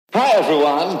Hi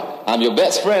everyone, I'm your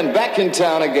best friend back in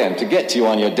town again to get you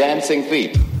on your dancing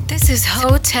feet. This is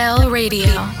Hotel Radio.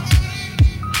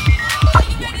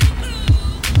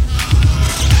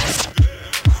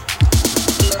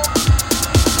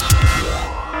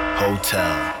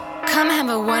 Hotel. Come have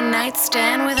a one-night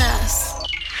stand with us.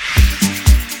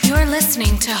 You're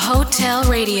listening to Hotel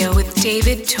Radio with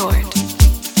David Tort.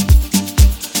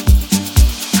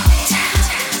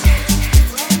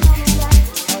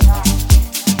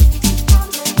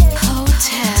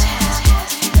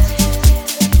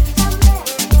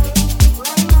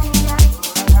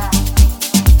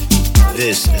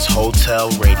 This is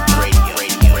Hotel Radio.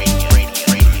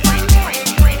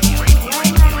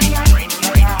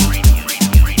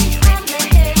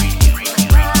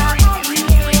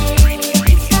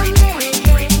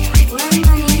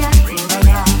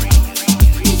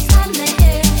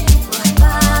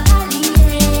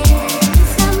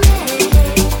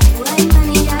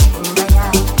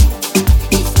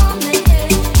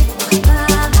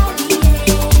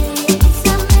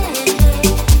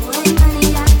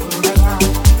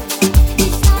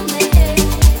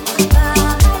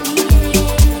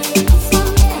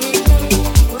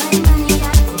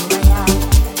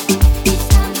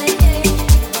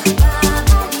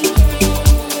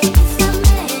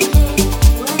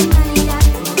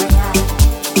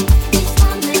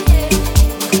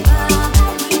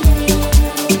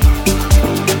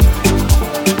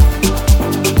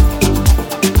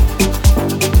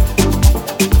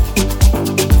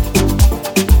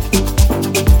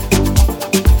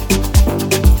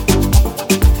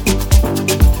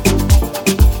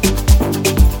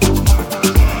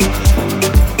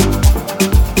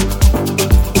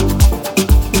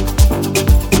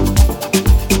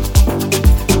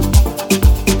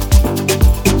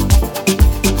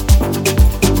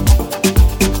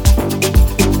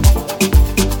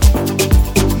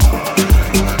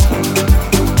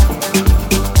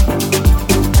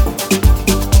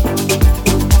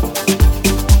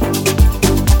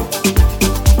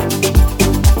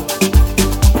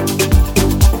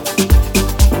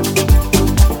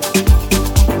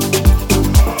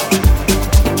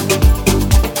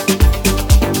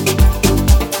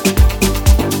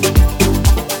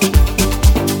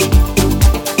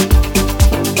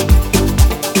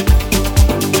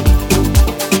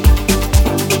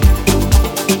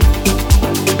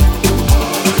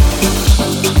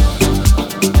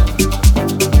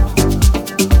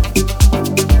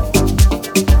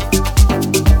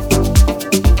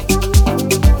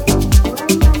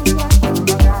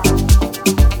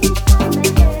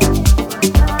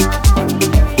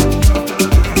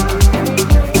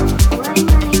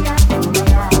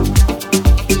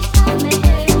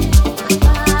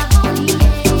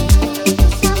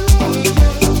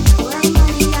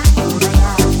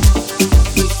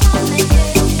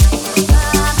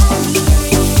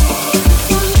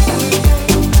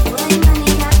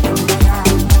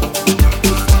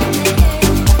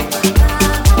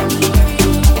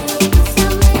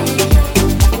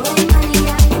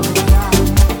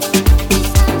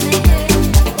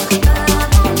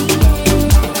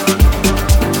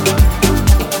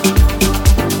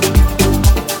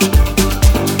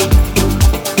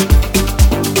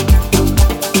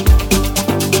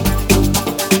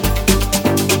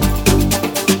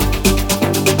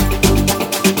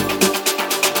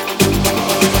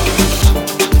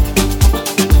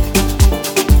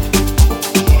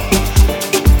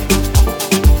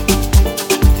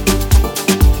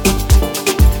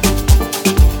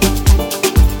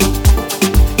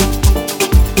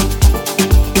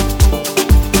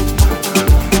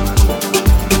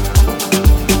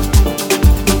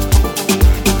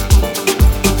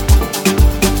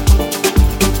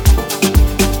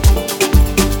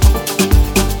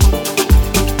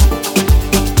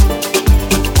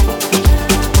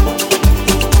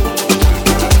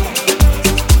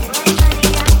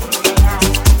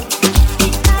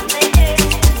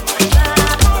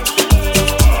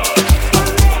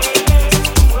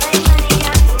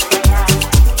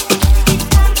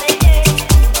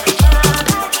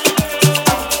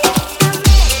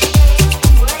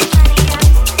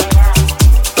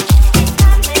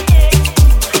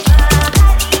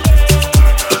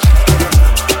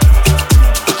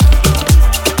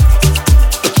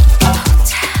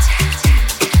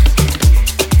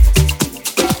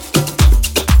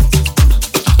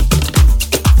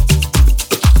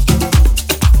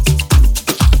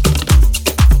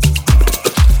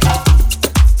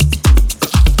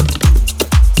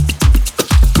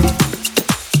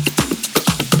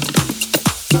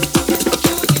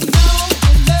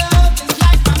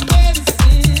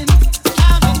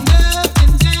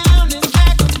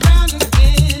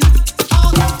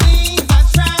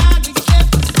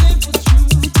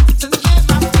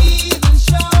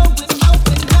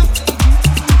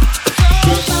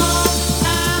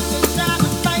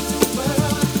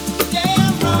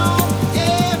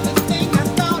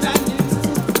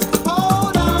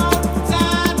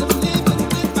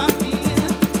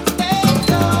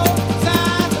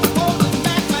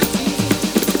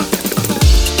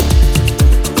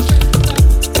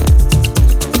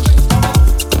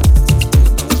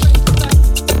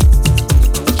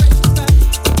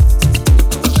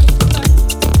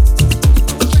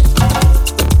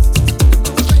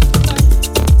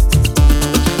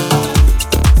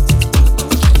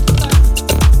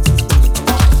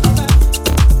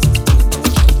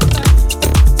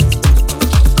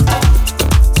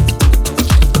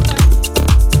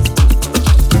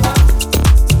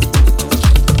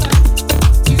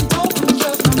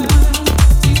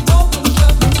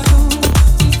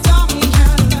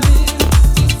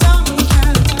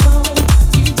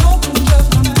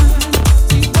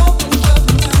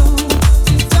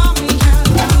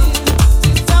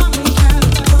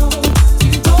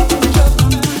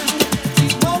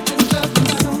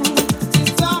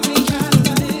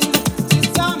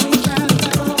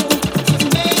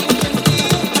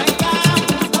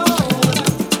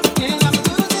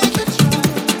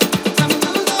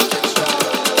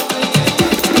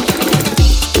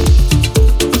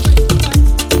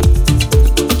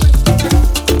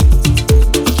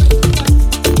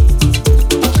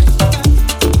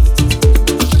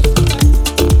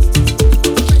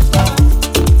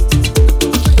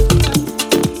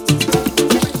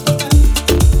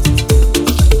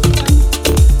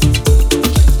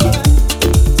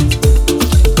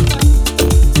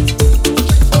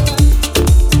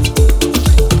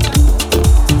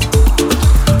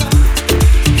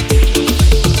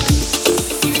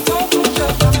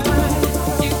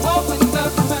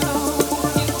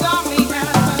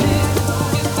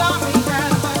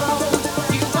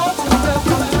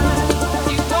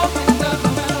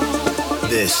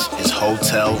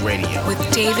 Radio with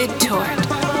David Tort.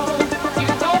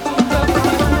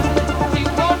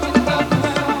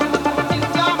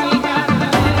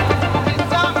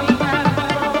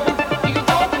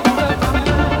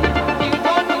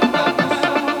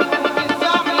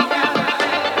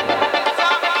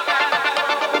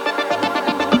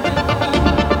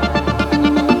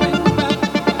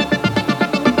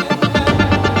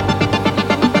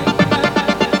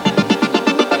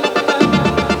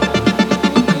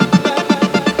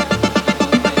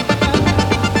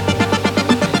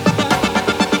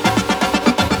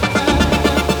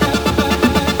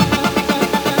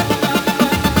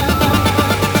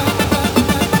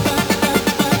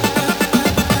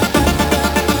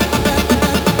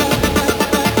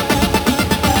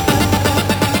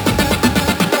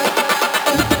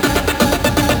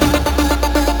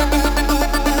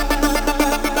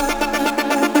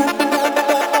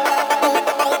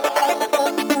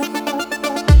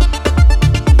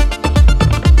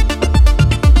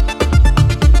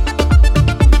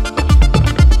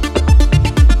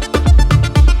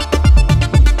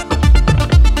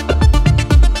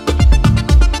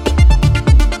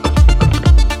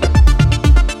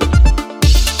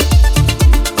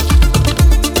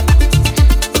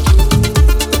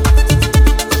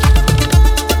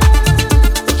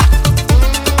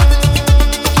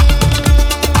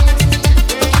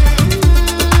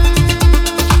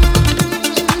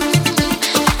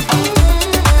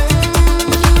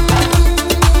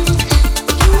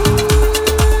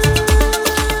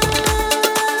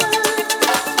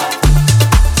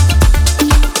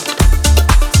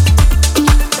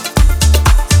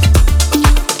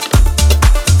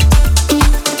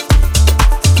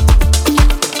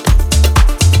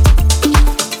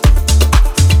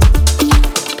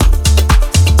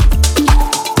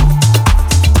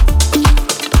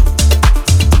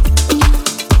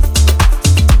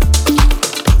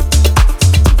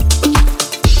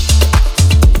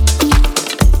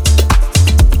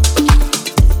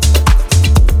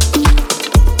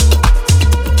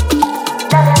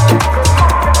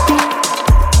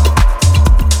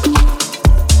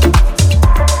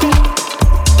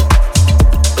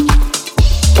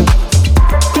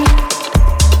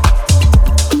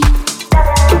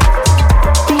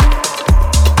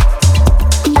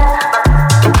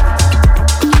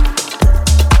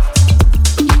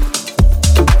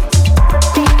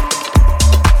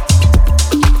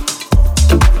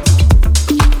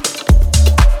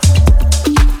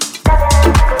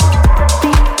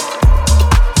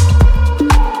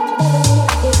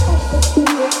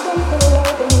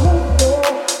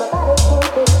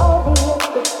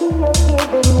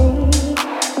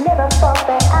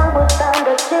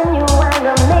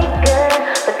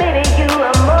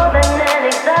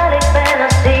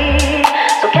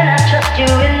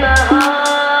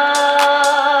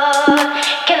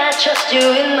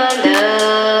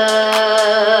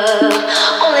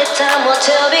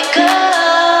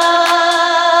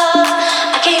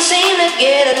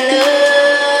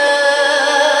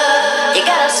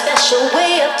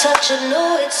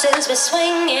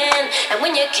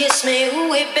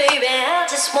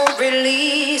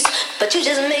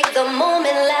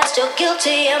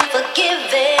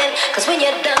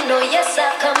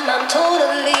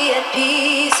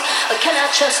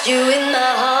 Trust you in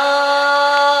my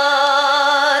heart?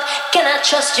 Can I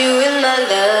trust you in my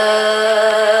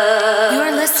love?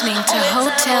 You're listening to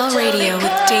Hotel Radio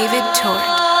with David Tort.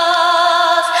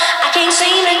 I can't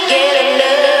seem to get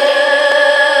enough.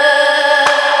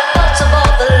 Thoughts of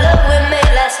all the love we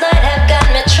made last night have got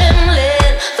me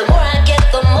trembling. The more I get,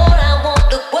 the more I want.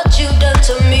 Look what you've done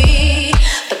to me.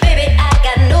 But baby, I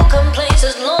got no complaints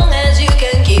as long as you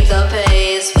can keep the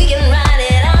pace. We can ride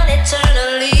it on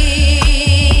eternally.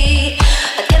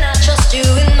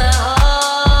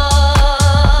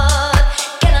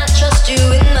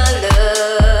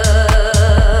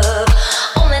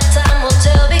 Only time will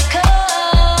tell because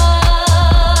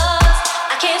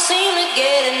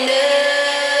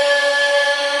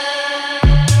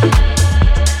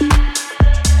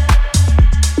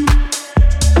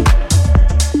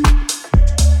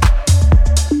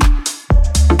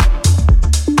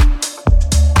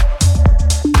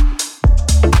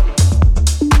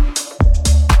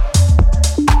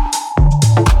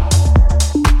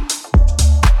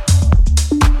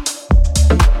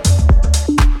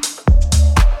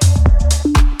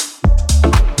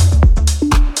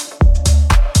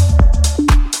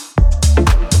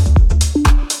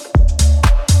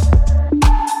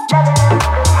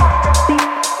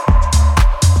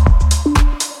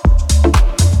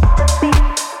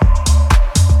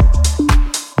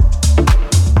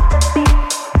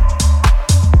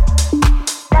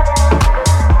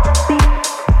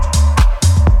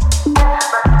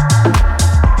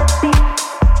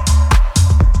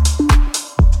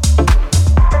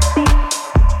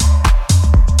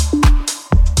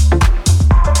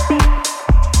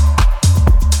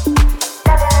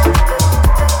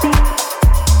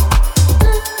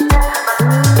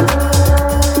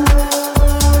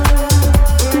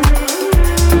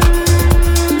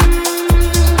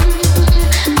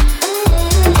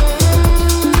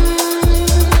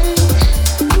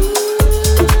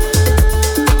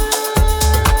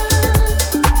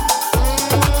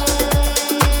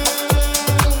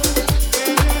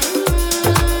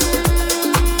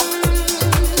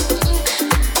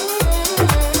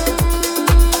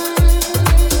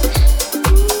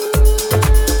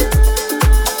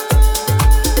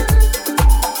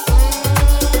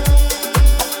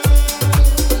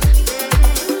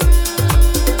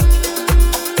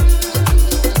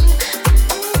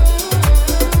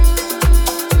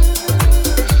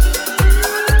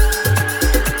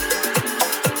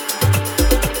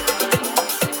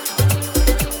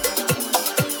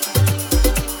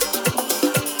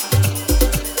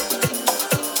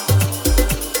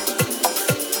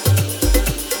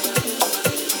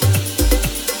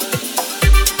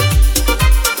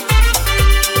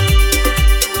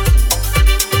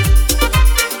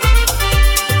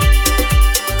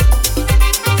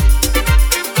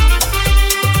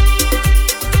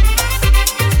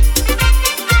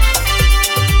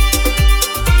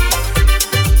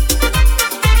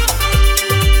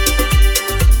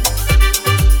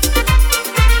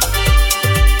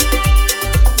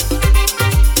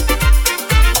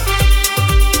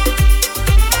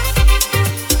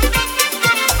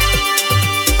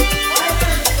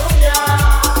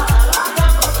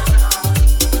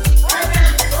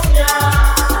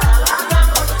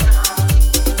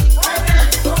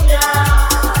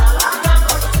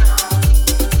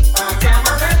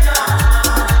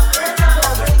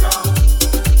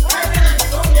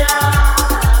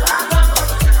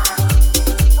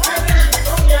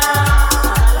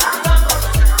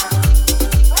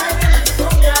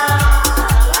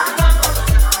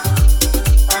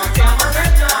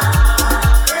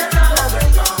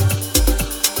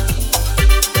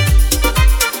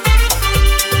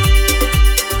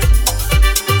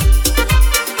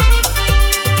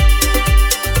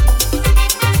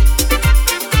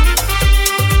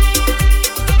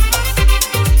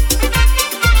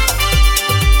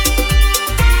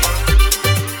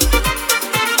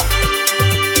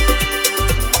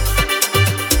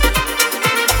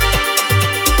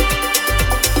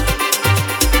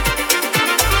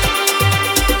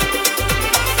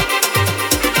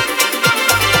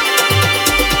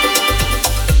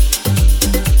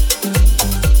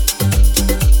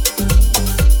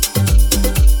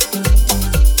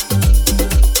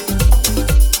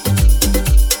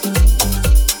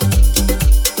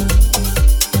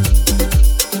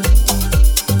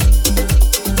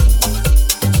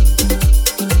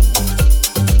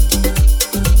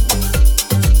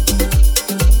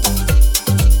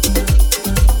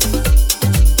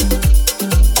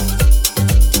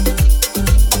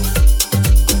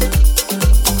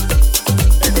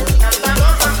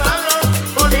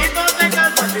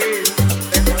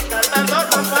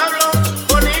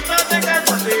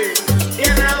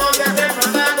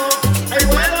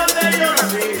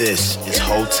This is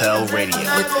Hotel Radio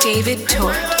with David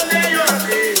Tort.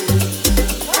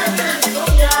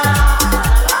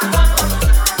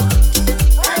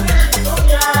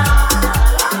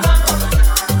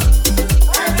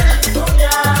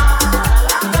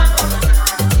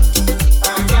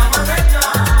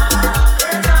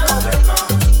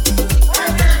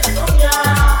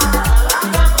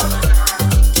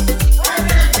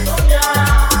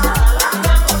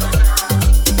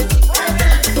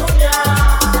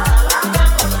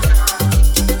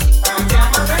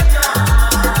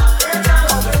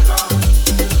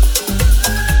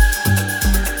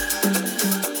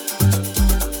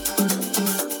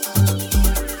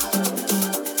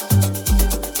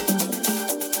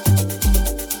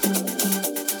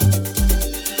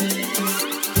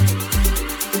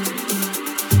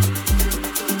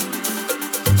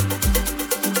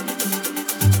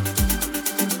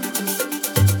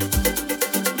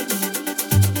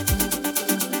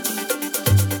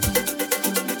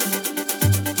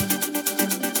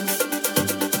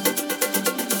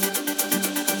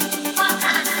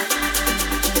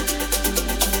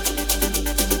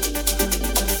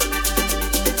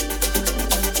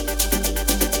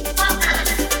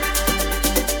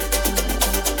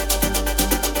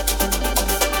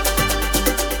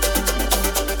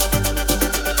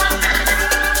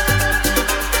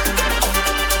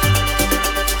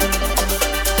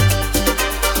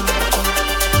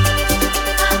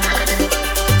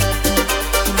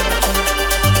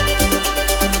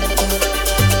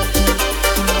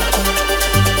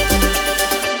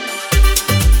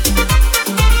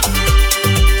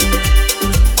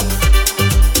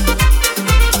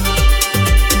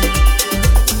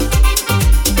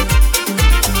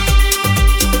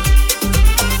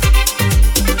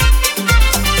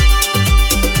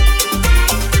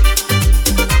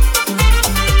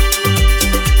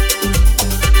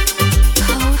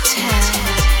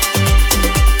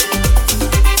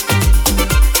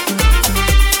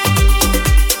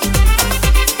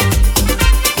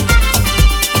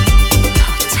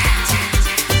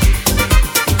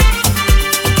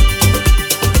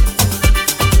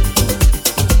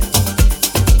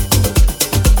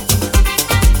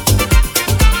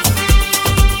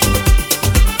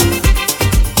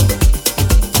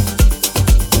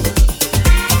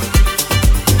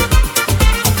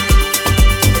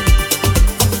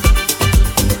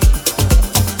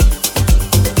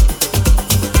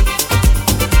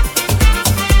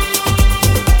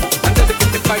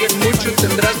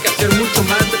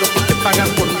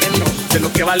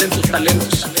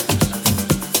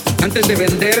 Antes de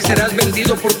vender, serás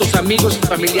vendido por tus amigos y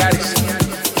familiares.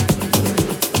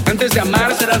 Antes de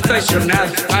amar, serás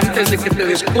traicionado. Antes de que te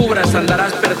descubras,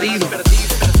 andarás perdido.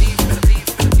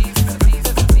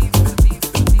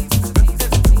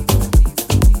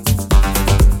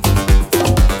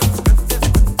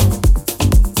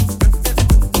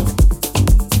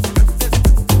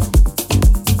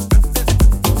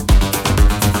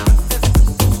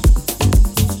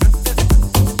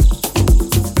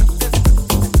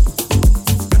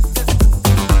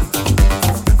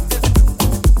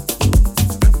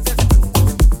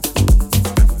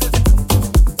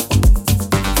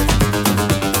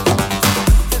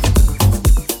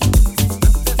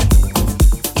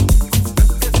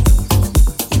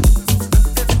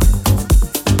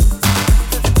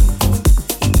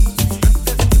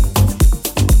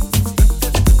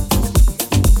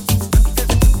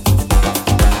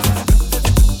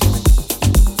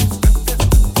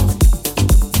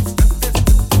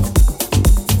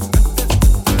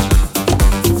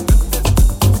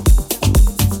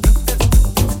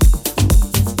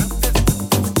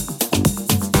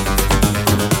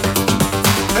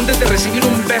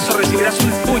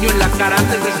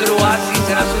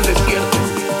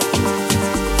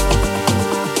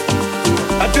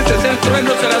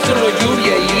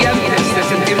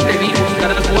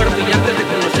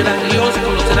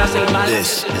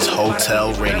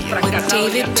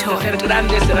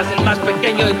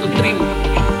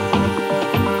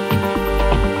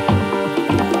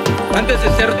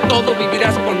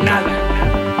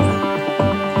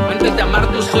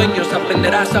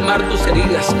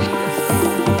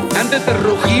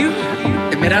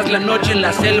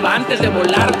 Antes de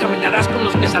volar, caminarás con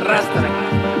los que se arrastran.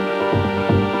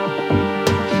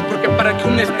 Porque para que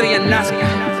una estrella nazca,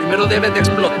 primero debe de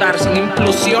explotar. Sin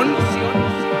implosión,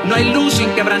 no hay luz. Sin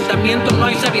quebrantamiento, no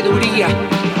hay sabiduría.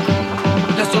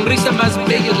 La sonrisa más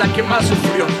bella es la que más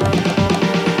sufrió.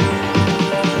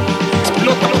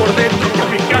 Explota por dentro,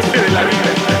 kamikaze de la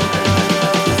vida.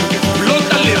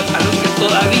 Explótale a los que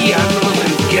todavía no nos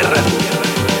entierran.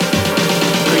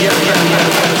 Pero ya.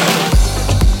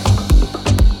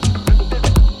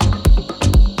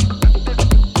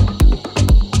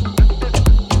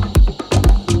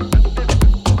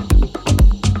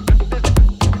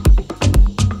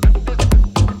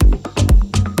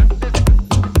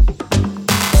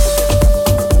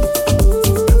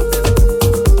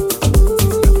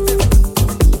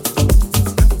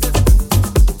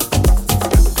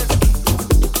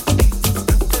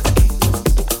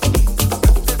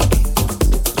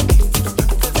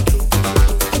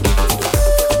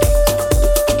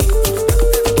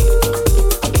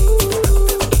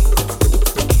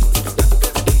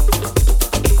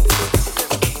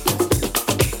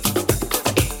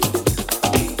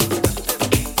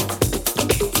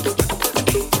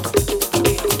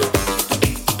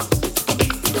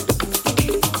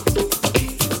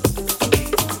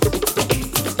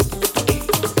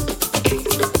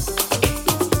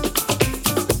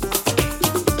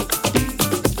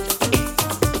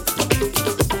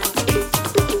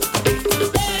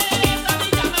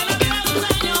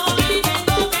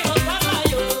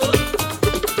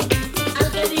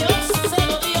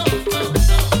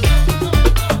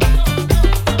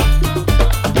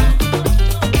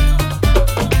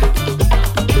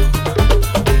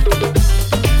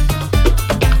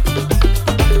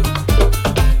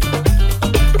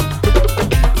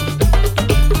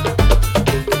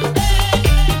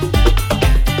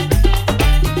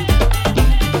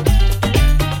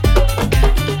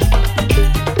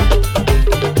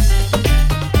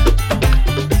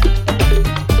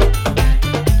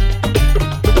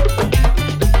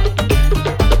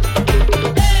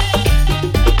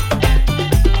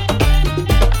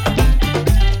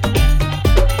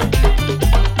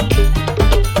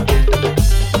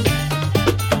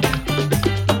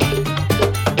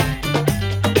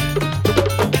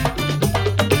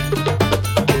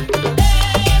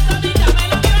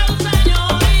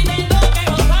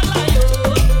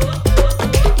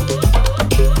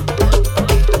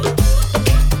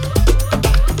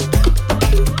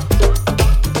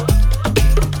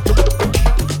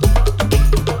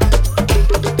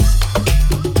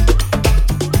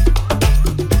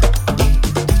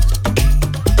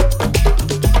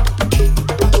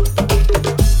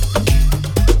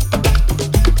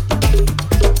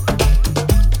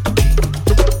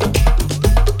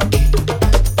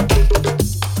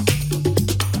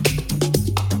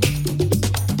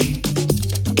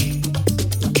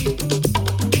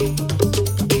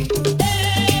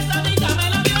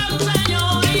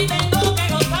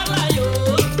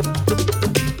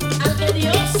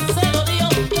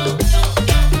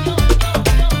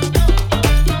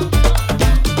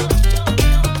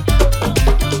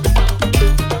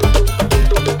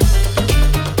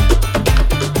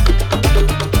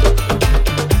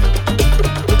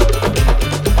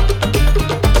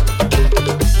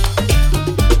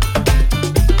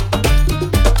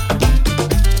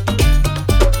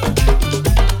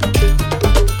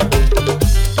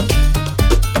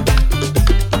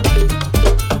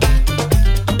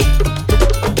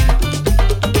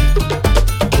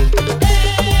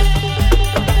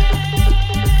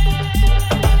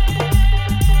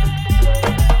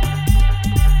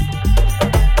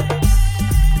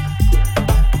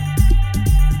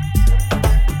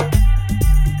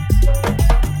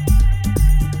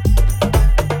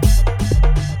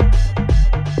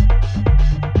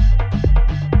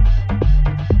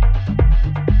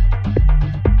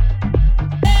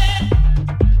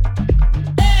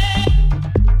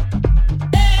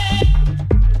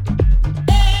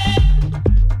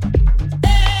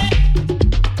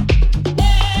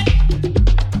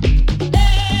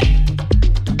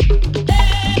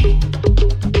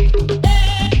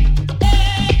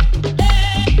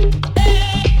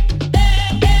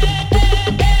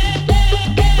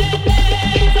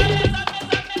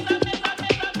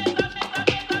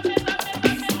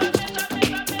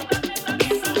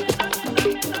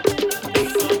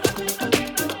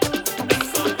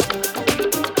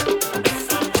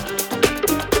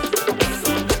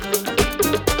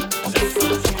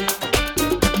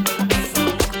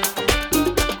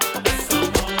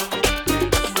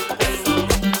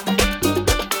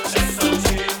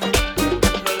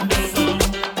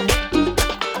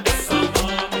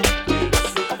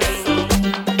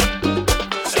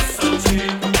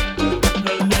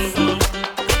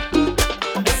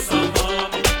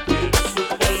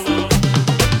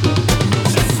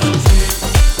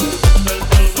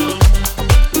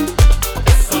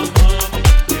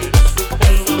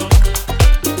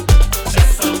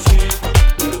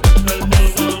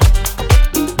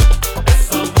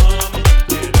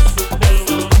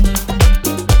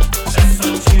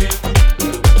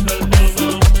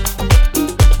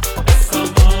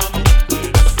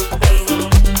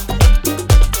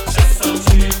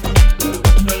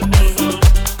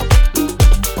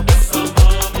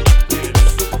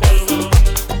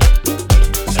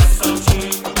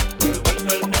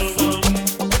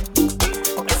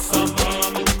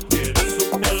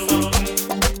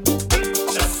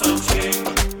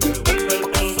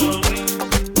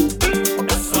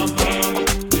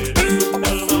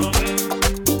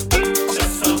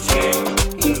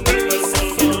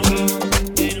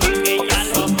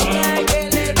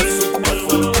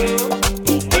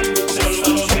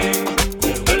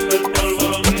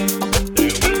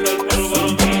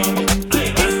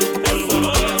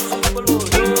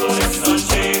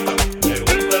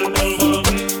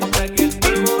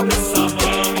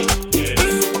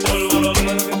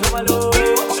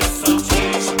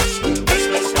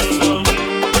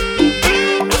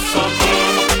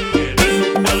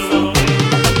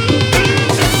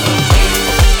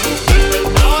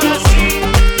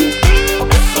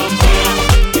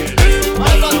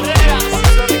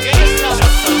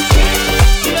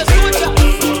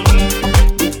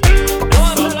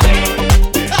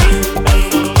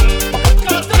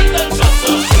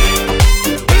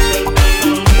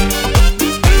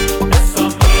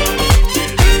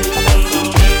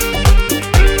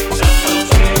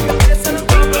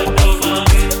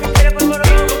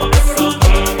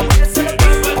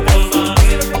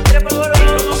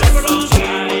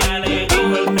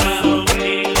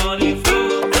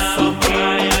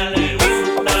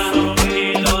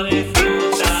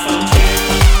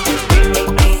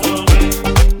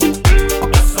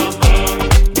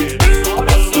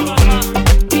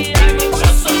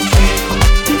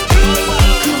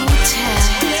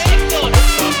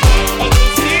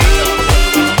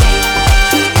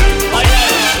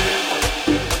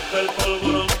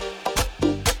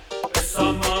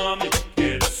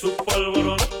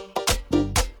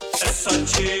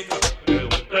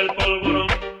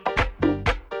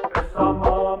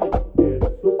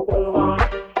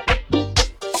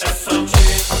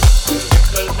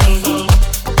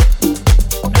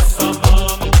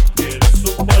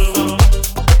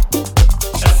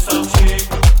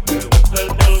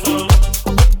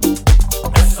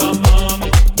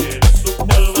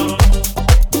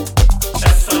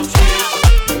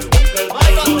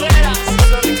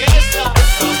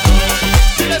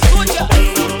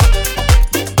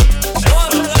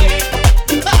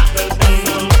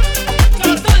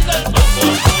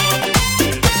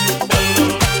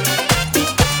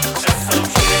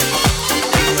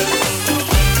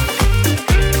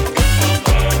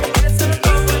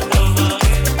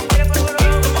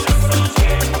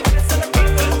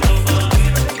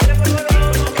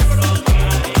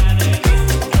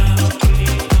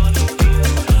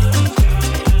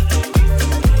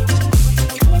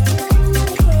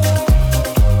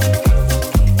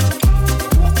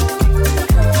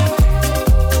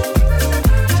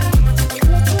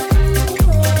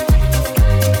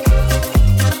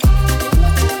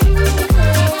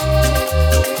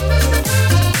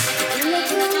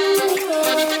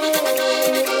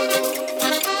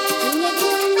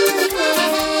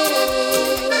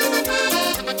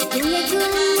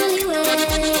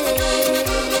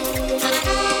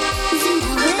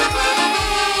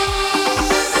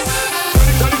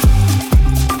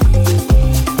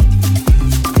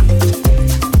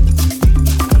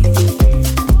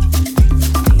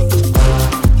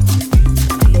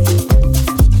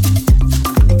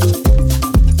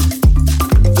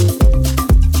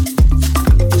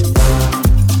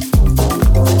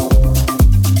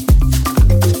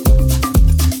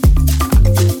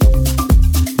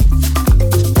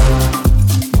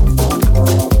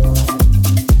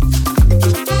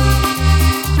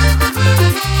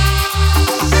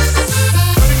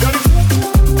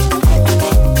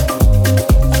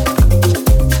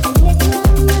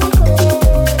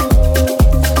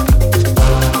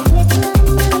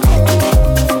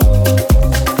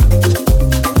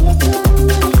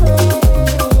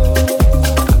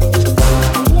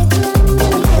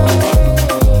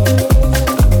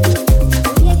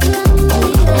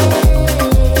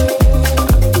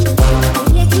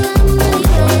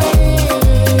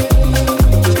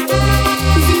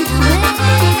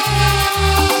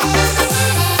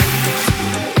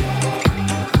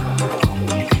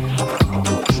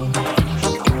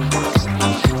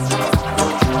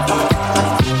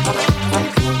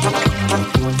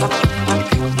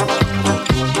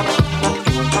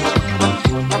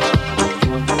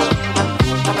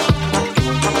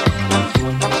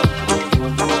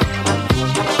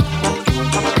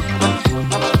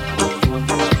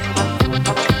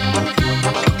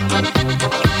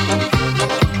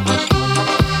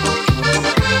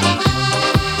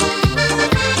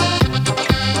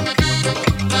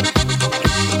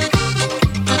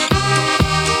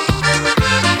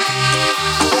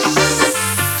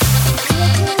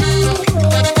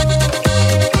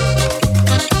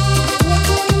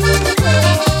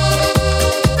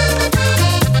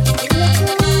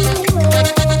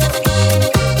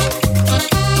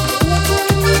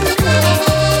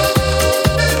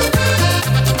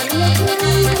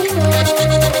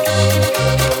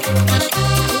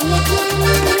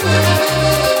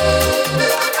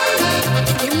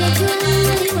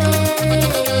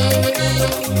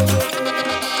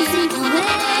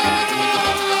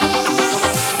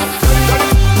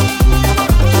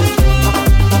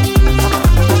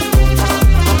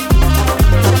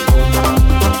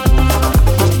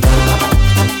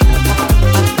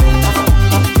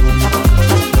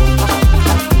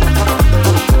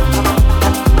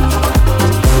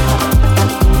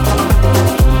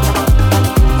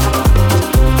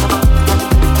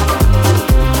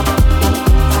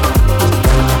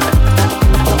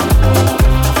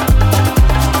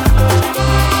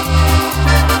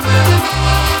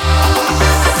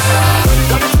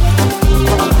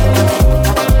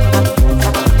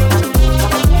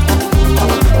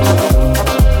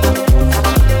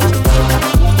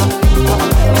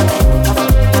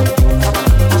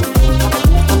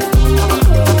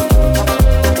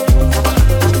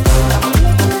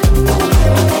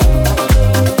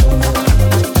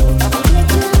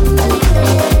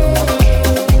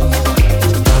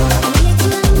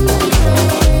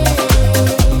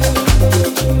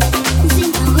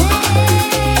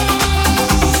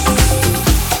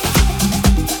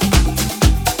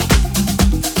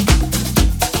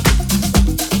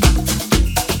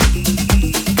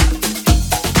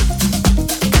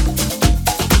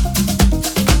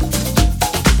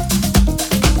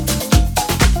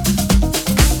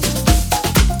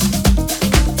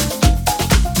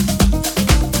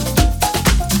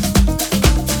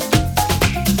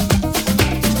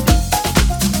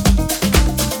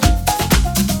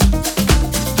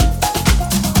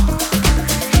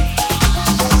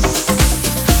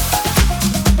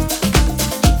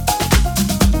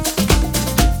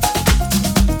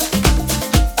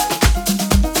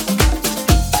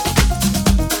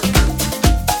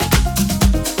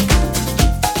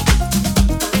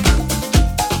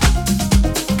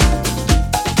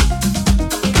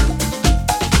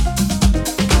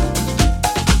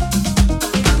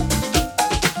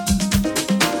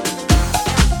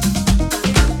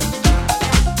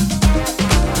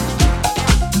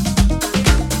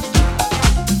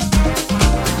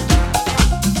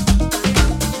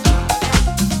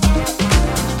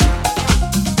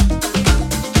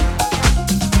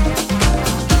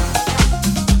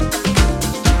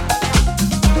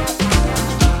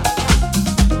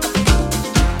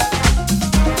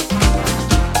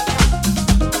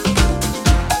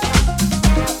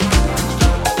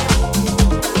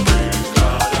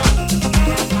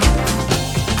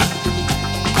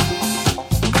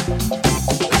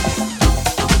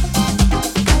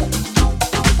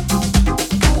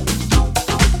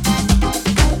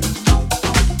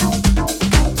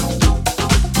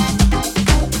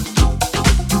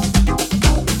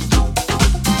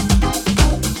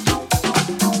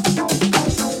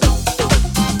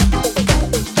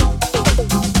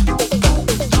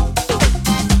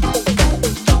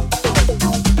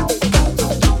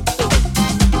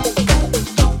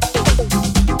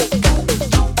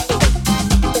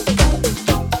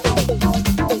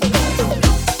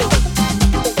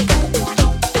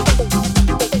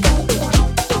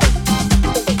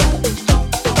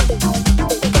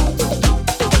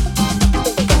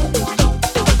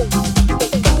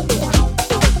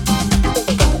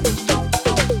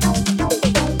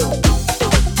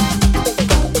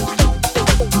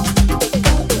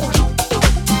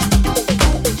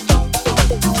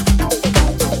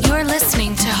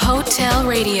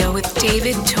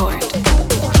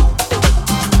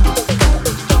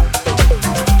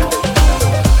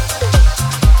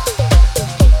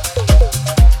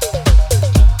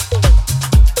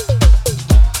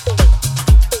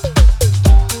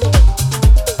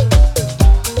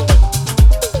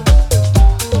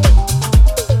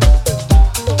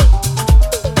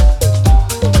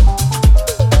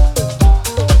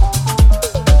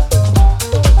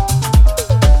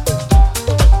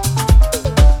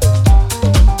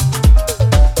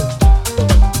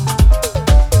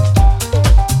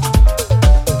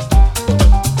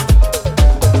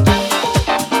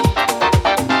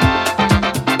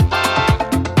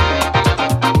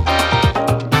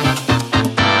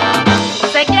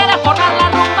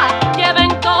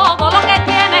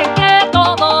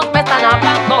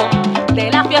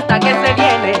 la fiesta que se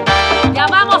viene.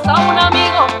 Llamamos a un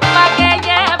amigo para que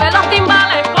lleve los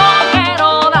timbales.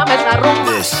 Conguero, dame esa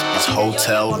rumba. This is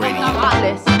Hotel Radio.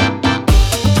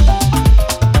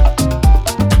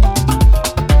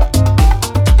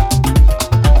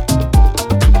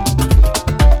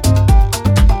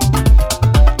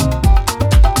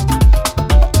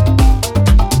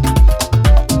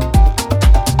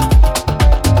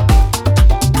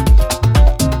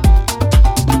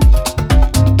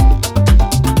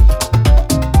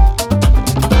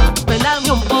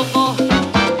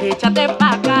 Échate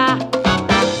pa' acá,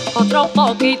 otro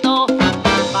poquito,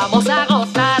 vamos a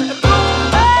gozar.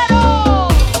 ¡Rumbero!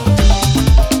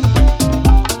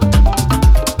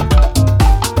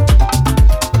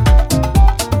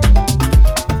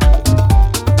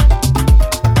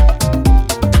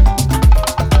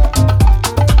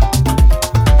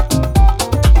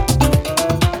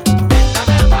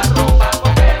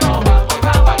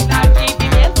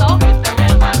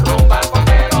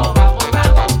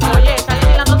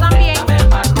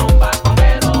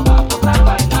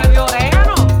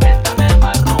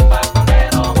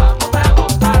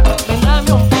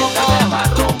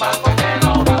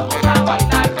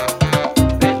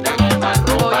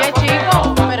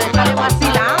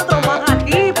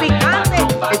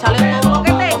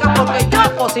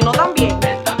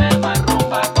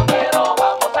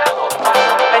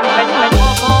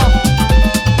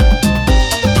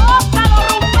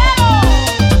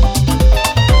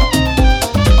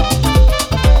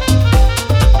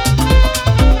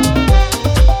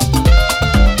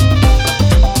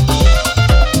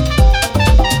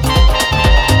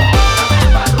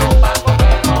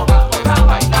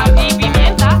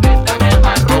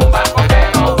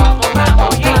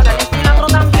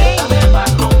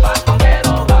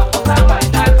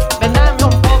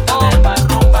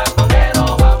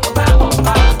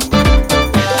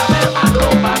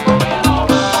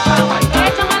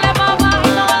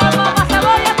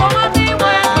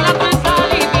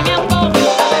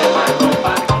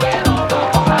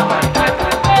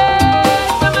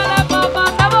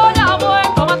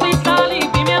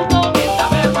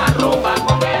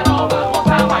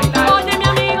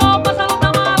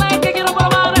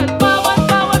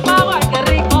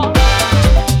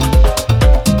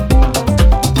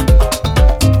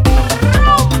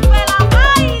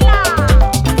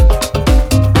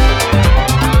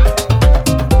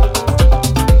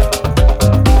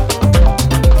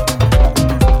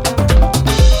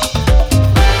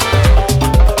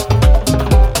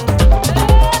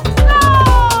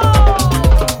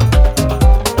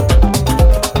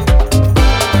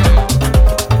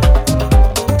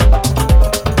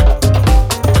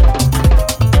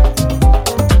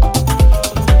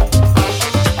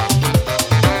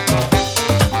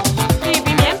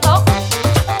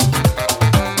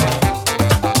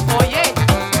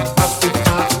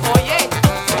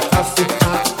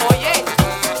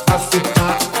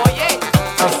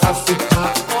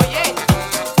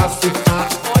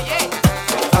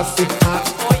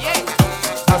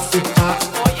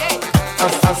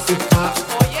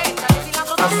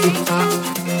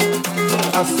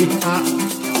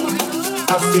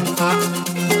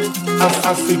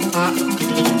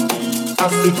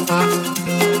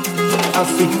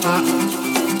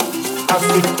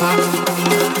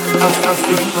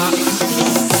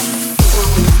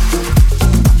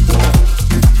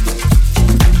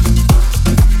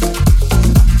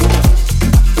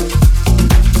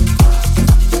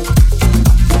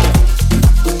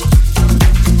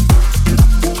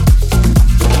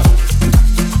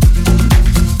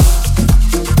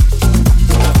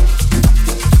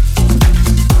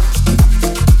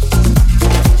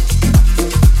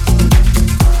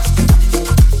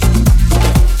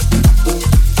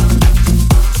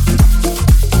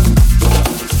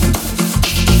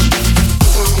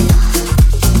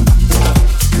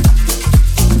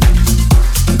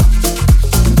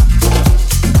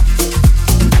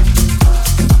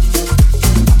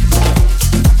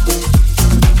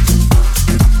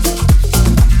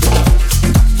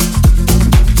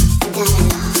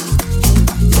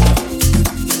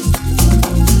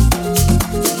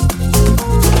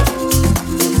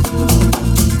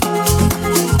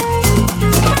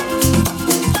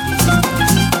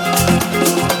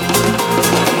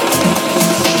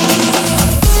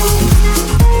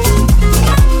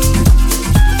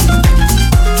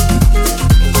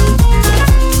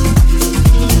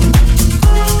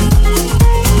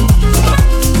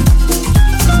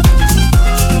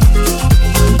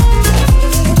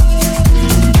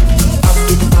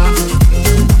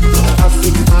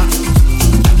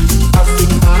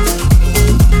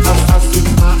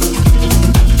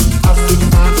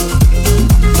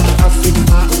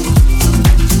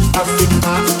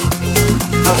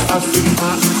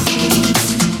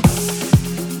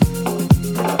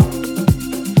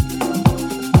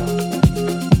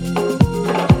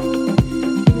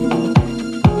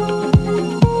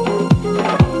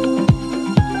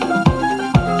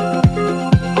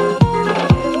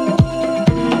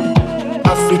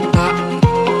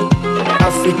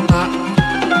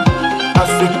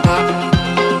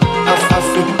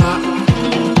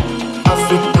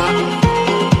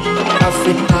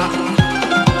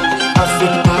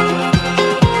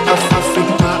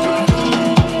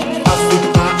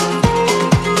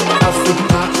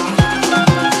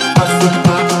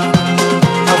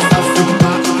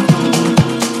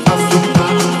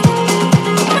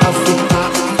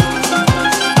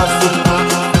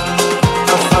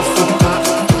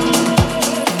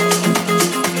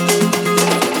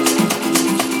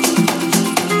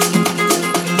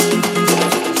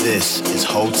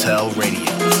 Hotel Radio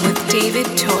with David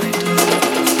Tort.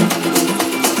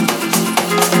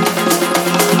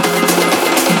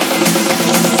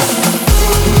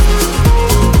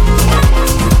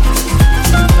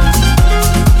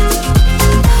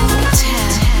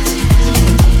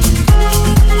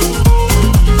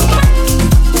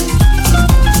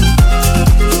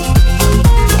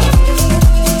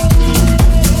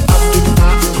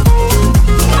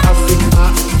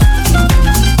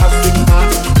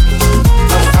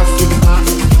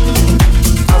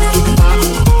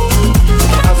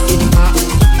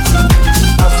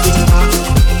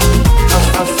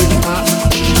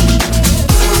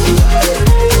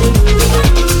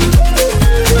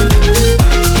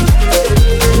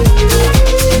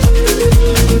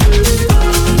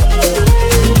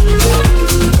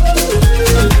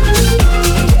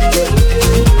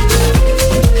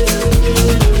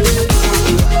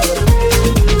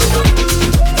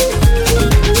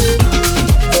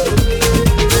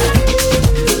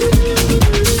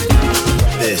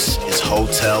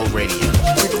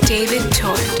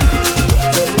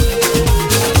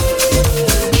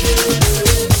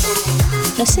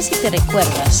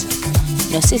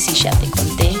 No sé si ya te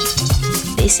conté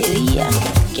de ese día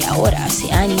que ahora hace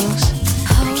años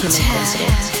que me encontré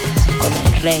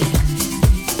con el rey.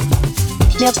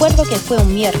 Me acuerdo que fue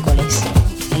un miércoles,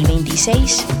 el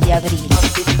 26 de abril,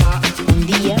 un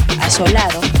día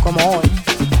asolado como hoy,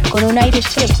 con un aire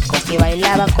fresco que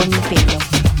bailaba con mi pelo,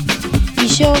 y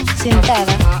yo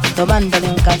sentada tomándole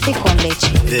un café con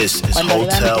leche, cuando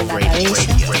levanto la cabeza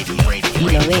y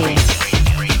lo veo.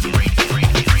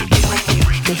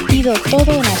 Vestido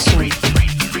todo en azul,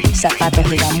 zapatos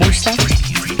de gamuza,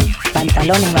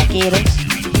 pantalones vaqueros,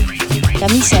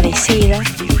 camisa de seda,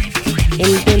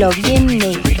 el pelo bien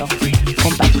negro,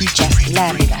 con patillas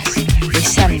largas,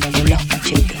 besándole los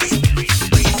cachetes.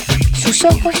 Sus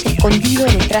ojos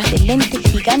escondidos detrás de lentes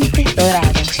gigantes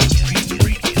dorados.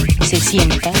 Se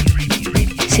sienta,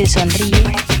 se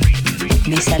sonríe,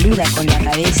 me saluda con la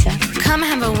cabeza. Come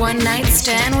have a one night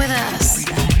stand with us.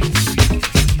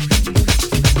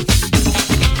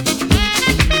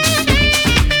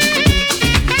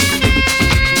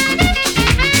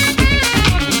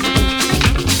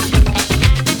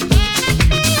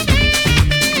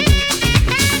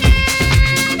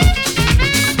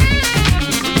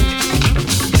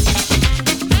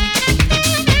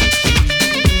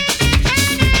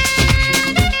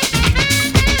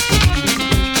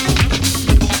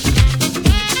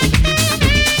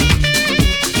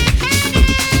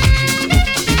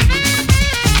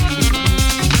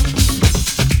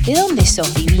 ¿De dónde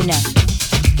sos, divina?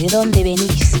 ¿De dónde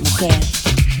venís, mujer?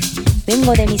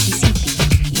 Vengo de Mississippi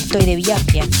y estoy de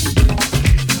viaje aquí.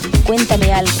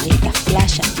 Cuéntame algo de estas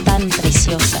playas tan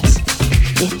preciosas,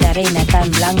 de esta arena tan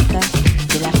blanca,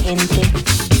 de la gente,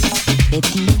 de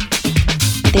ti.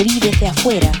 Te vi desde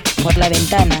afuera, por la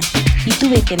ventana, y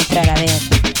tuve que entrar a ver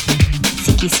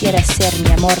si quisieras ser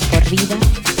mi amor por vida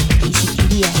y si te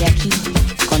irías de aquí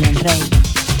con el rey.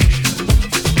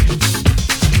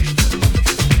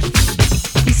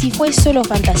 Si fue solo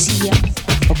fantasía,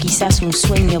 o quizás un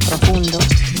sueño profundo,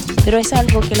 pero es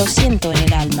algo que lo siento en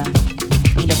el alma,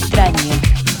 y lo extraño.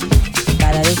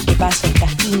 Cada vez que paso esta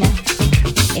esquina,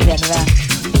 es verdad,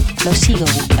 lo sigo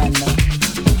buscando.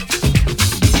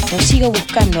 Lo sigo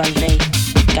buscando al rey,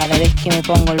 cada vez que me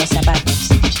pongo los zapatos,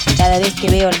 cada vez que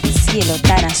veo el cielo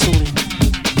tan azul.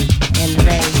 El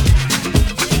rey.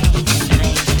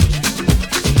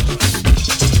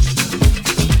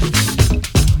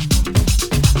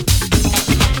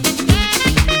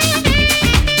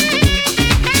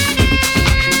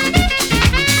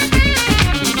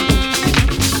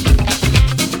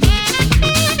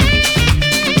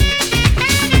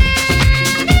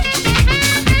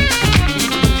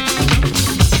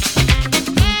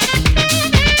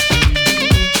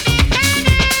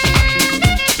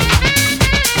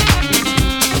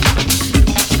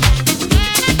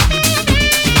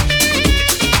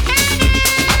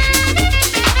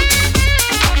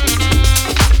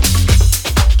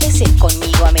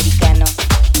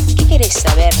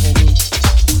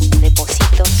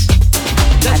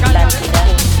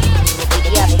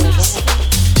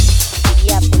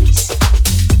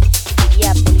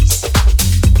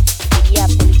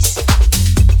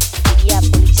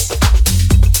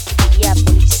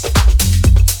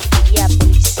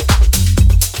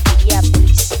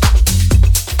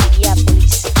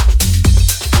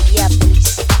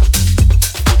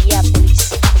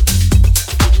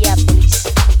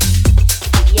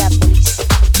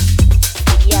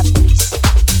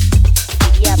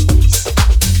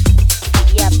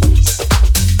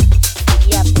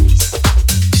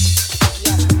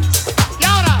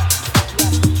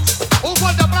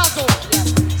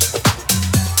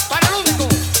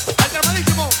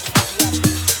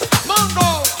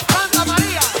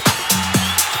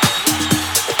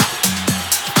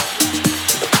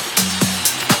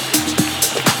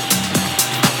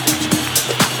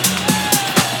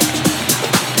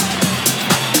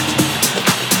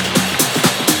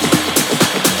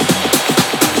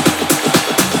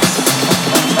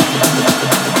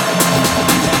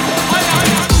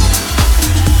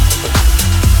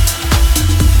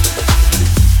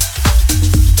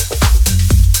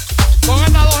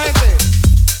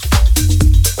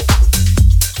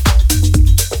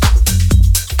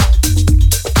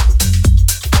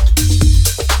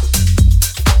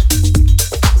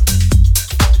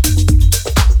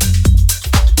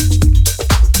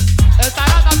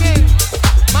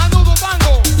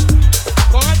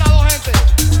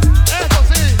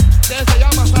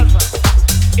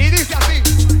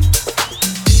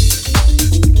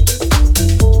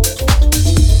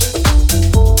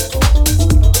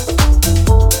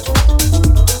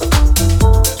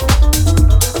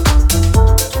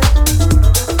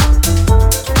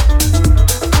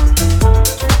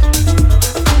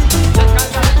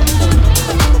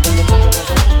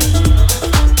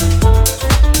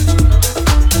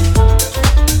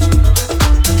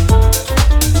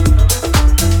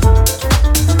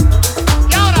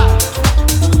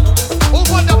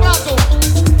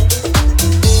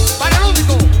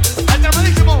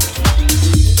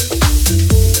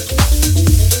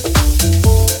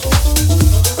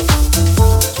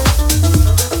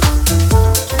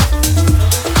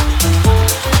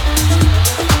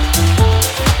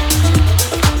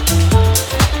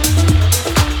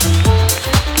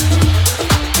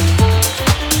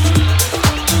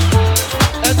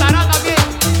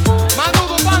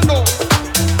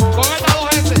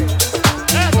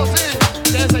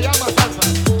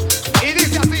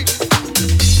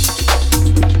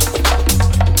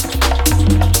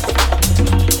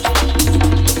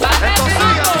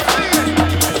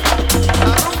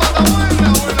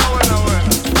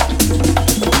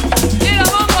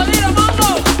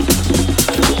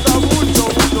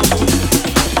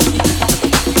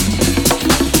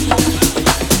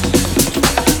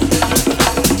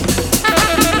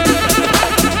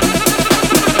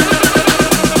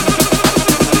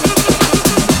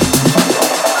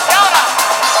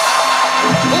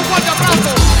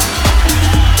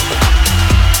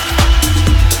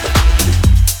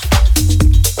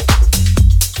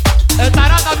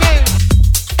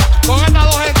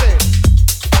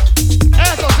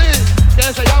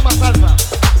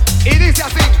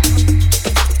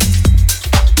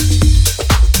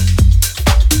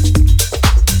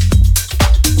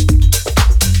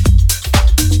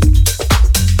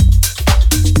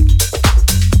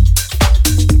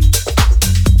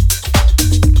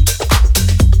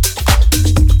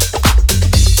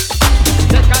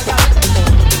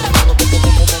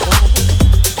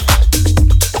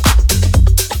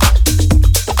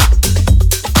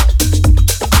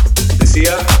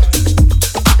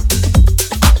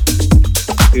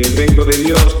 vengo de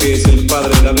Dios que es el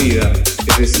Padre de la vida,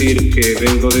 es decir, que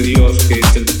vengo de Dios que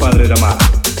es el Padre de la madre.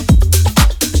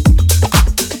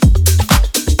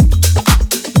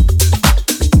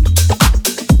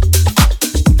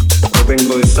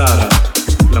 Vengo de Sara,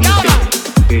 la mujer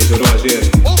que lloró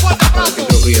ayer para que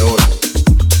yo ría hoy.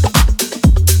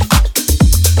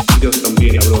 Dios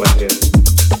también habló ayer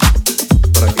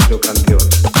para que yo cante hoy.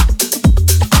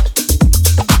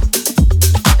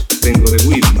 Vengo de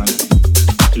Whitman,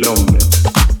 el hombre.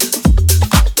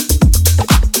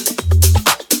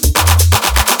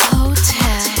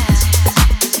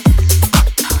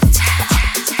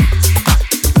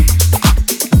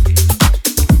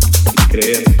 Y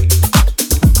creer.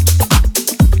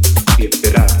 Y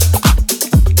esperar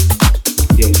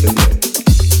y entender,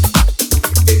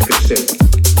 es crecer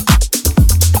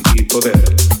y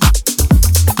poder.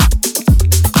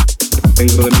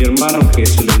 Vengo de mi hermano que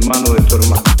es el hermano de tu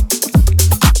hermano.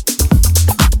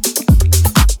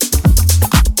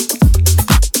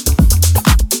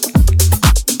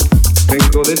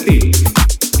 Vengo de ti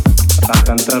a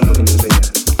cantar lo que me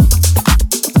enseñas.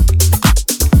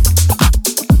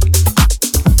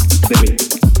 De mí.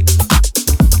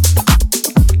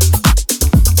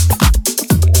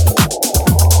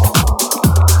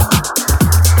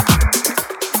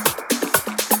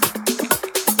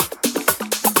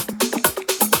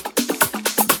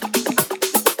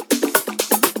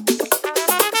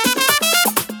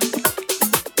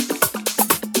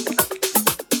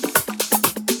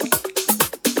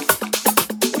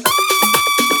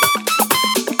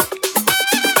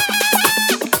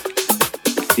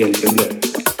 Y entender.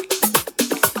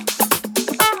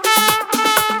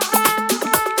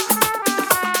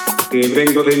 Que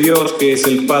vengo de Dios que es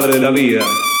el Padre de la vida.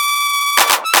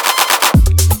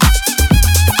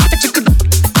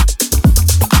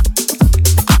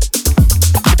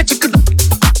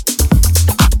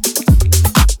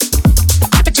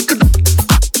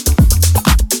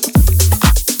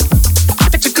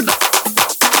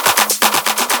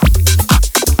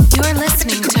 You're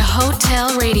listening to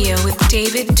Hotel Radio with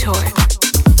David Tork.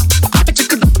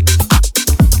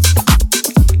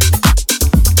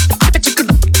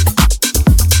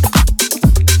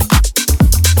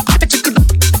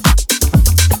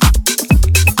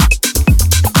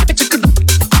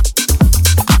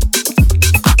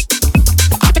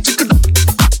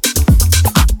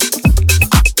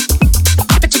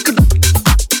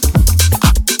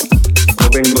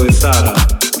 Vengo de Sara,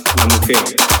 la mujer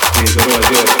que lloró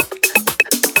ayer.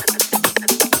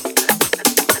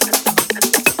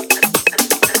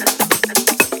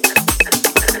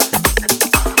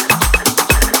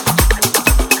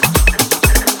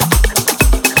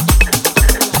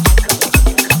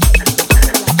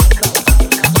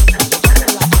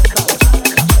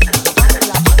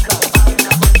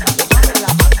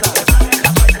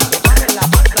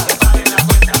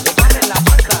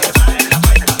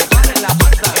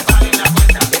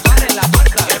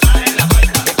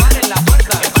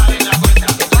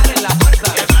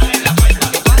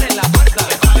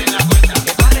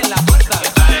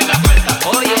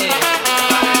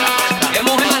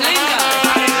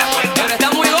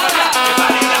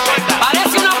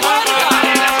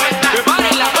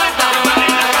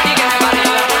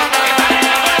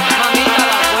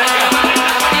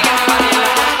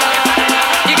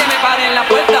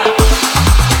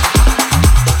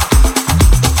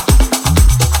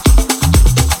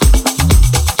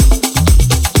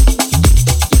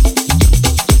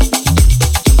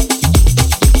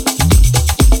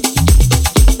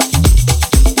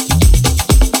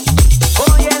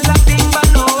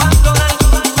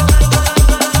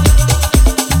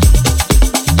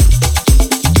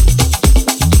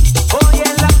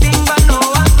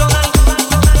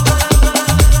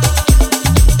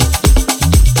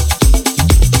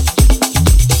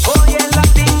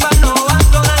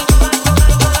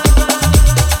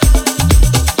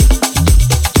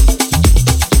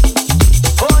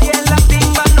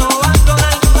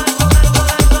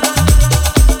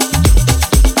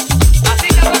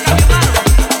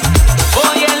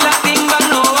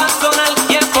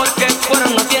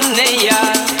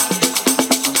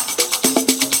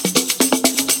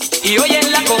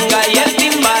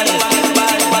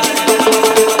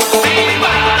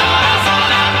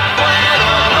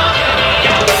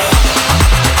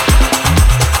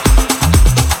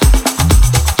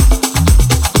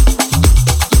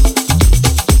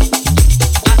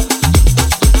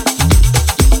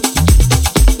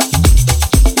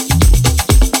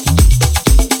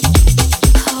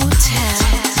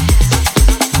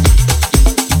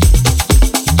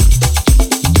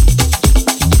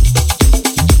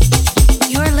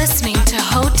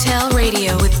 Hotel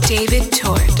Radio with David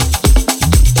Tort.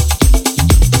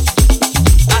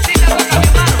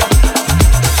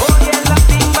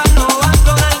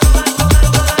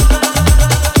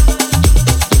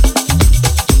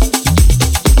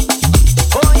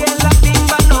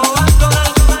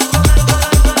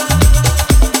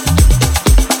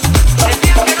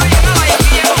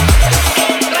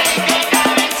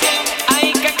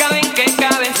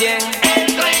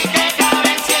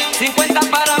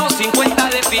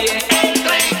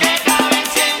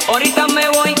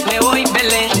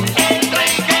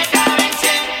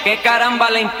 Caramba,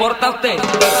 ¿le importa a usted?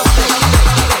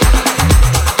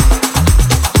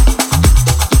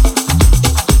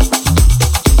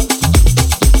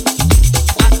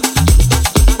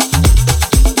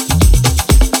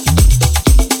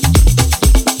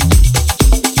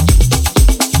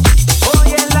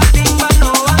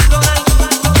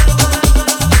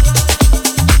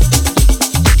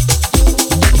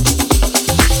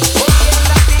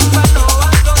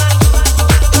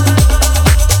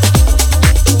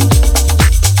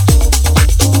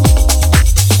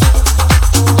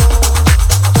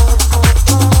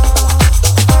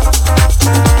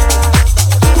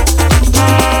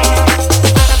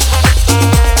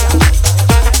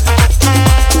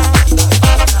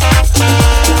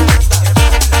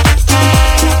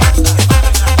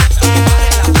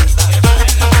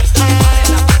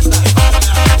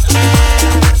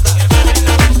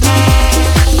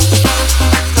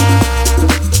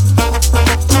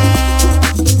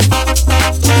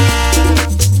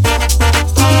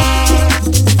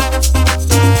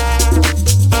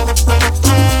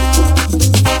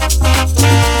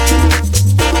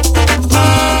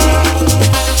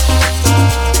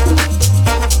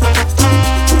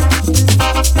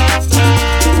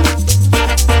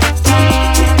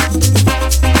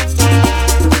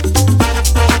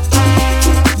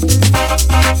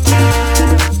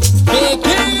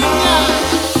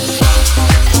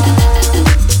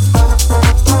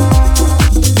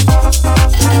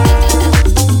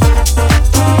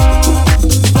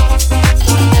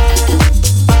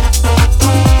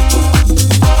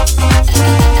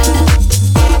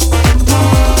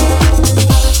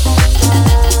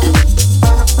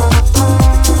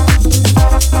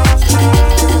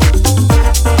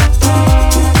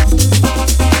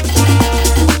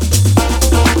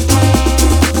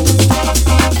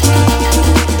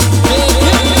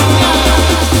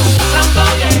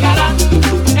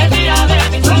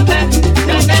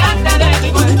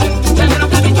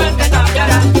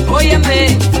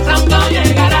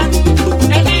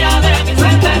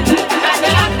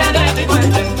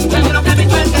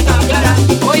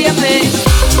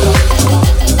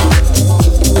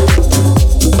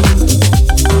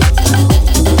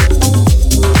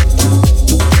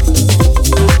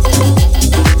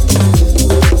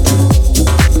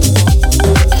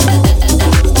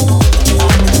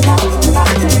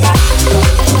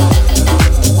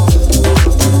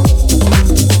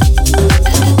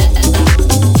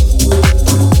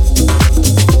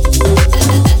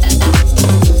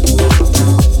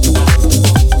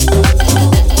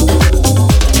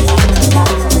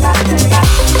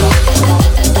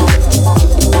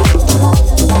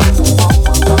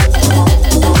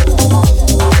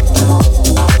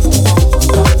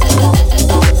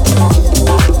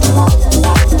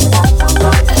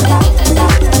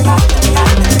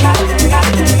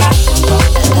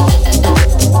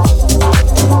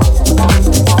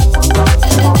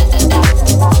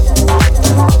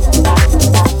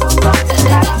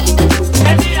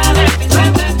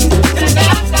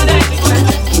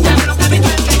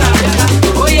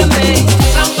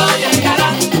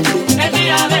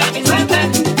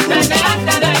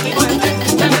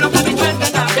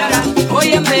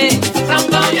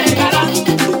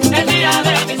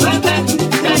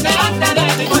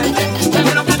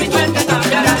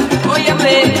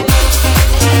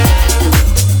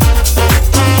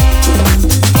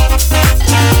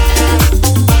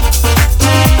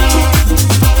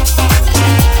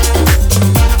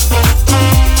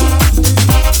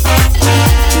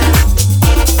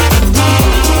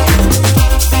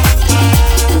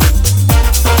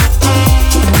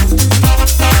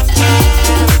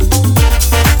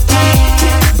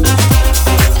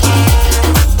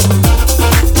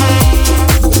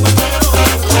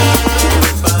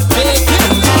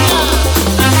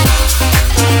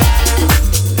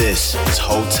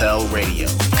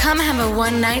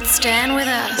 one-night stand with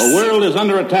us. The world is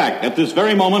under attack at this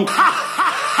very moment.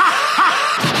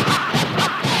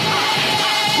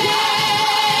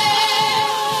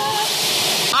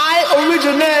 I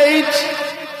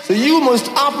originate, so you must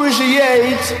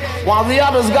appreciate while the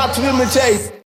others got to imitate.